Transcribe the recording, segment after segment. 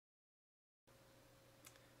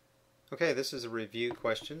Okay, this is a review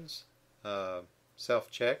questions,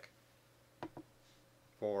 self-check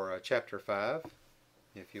for Chapter 5.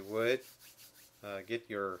 If you would, get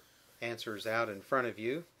your answers out in front of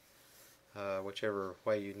you, whichever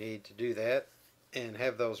way you need to do that, and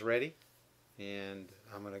have those ready. And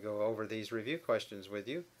I'm going to go over these review questions with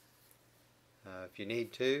you. If you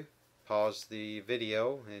need to, pause the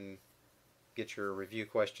video and get your review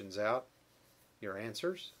questions out, your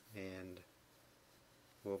answers, and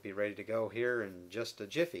we'll be ready to go here in just a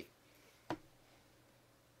jiffy.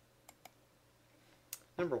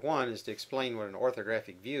 Number 1 is to explain what an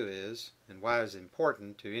orthographic view is and why it is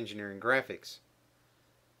important to engineering graphics.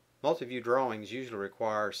 Multi-view drawings usually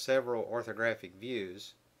require several orthographic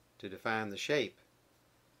views to define the shape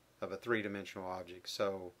of a three-dimensional object.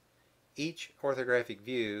 So each orthographic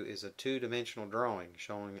view is a two-dimensional drawing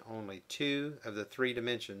showing only two of the three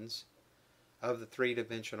dimensions of the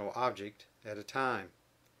three-dimensional object at a time.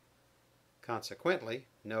 Consequently,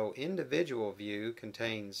 no individual view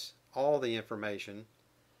contains all the information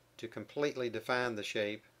to completely define the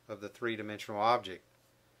shape of the three-dimensional object.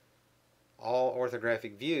 All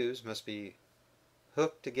orthographic views must be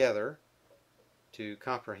hooked together to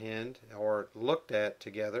comprehend, or looked at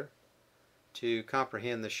together to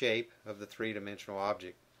comprehend the shape of the three-dimensional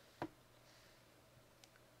object.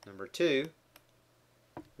 Number 2,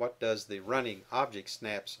 what does the running object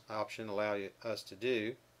snaps option allow us to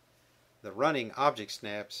do? The running object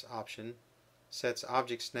snaps option sets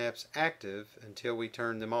object snaps active until we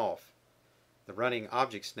turn them off. The running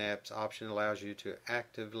object snaps option allows you to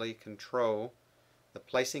actively control the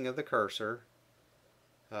placing of the cursor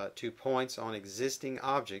to points on existing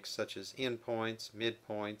objects such as endpoints,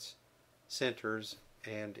 midpoints, centers,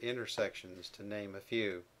 and intersections, to name a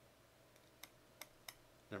few.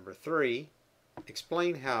 Number 3,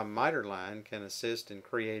 explain how a miter line can assist in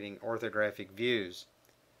creating orthographic views.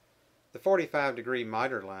 The 45-degree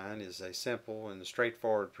miter line is a simple and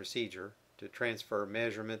straightforward procedure to transfer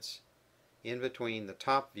measurements in between the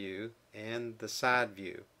top view and the side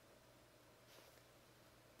view.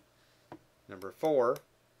 Number 4,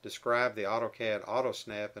 describe the AutoCAD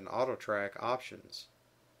AutoSnap and AutoTrack options.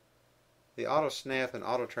 The AutoSnap and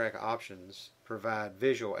AutoTrack options provide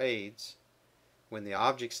visual aids when the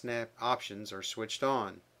object snap options are switched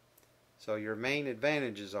on. So your main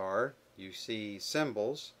advantages are you see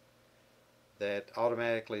symbols that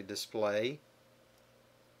automatically display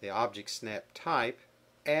the object snap type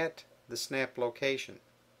at the snap location.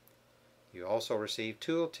 You also receive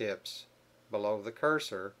tool tips below the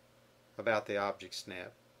cursor about the object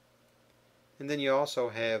snap. And then you also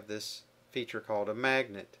have this feature called a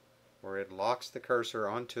magnet, where it locks the cursor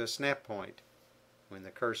onto a snap point when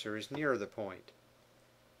the cursor is near the point.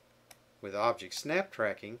 With object snap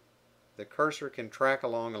tracking, the cursor can track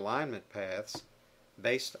along alignment paths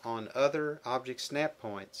based on other object snap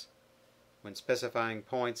points when specifying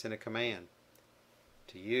points in a command.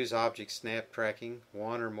 To use object snap tracking,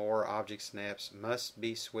 one or more object snaps must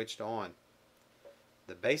be switched on.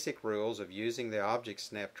 The basic rules of using the object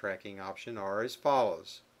snap tracking option are as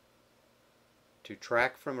follows. To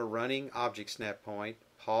track from a running object snap point,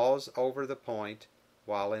 pause over the point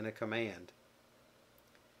while in a command.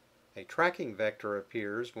 A tracking vector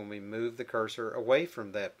appears when we move the cursor away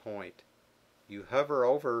from that point. You hover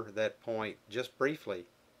over that point just briefly,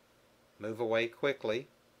 move away quickly,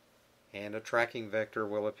 and a tracking vector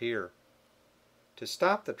will appear. To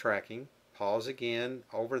stop the tracking, pause again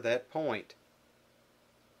over that point.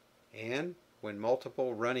 And when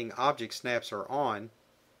multiple running object snaps are on,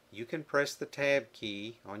 you can press the Tab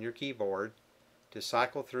key on your keyboard to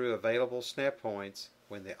cycle through available snap points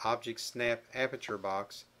when the object snap aperture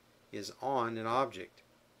box is on an object.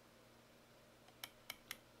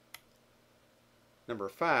 Number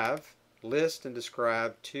 5, list and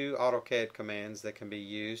describe two AutoCAD commands that can be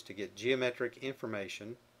used to get geometric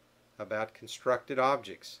information about constructed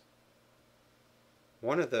objects.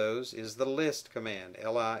 One of those is the list command,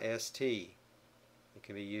 L-I-S-T. It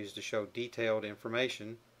can be used to show detailed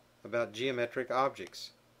information about geometric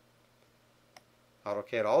objects.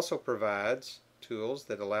 AutoCAD also provides tools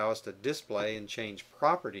that allow us to display and change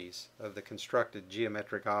properties of the constructed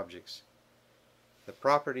geometric objects. The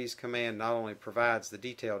properties command not only provides the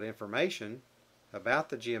detailed information about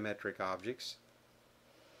the geometric objects,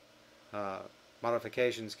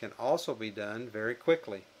 modifications can also be done very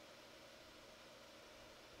quickly.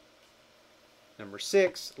 Number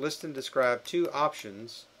 6, list and describe two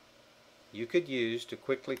options you could use to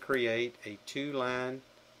quickly create a 2-inch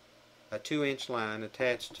line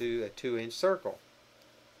attached to a 2-inch circle.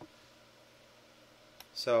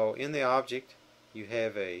 So in the object you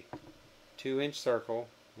have a 2-inch circle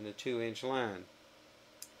and a 2-inch line.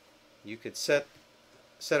 You could set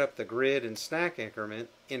up the grid and snack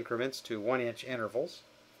increments to 1-inch intervals.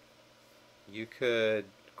 You could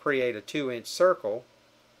create a 2-inch circle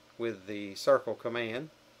with the circle command,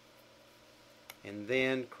 and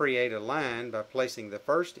then create a line by placing the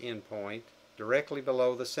first endpoint directly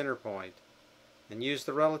below the center point, and use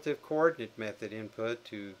the relative coordinate method input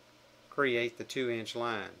to create the 2-inch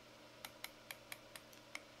line.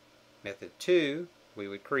 Method 2, we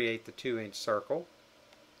would create the 2-inch circle,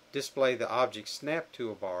 display the object snap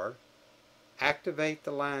toolbar, activate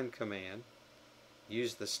the line command,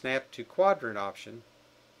 use the snap to quadrant option,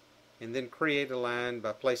 and then create a line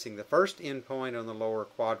by placing the first endpoint on the lower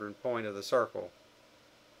quadrant point of the circle.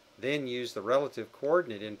 Then use the relative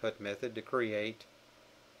coordinate input method to create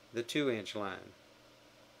the 2-inch line.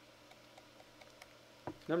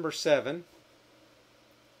 Number 7.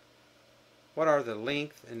 What are the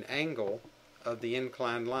length and angle of the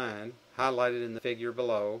inclined line highlighted in the figure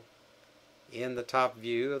below in the top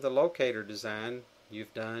view of the locator design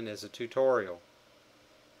you've done as a tutorial?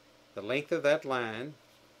 The length of that line,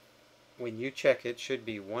 when you check it, should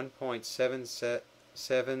be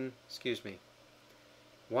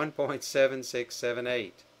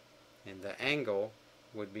 1.7678, and the angle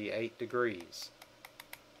would be 8 degrees.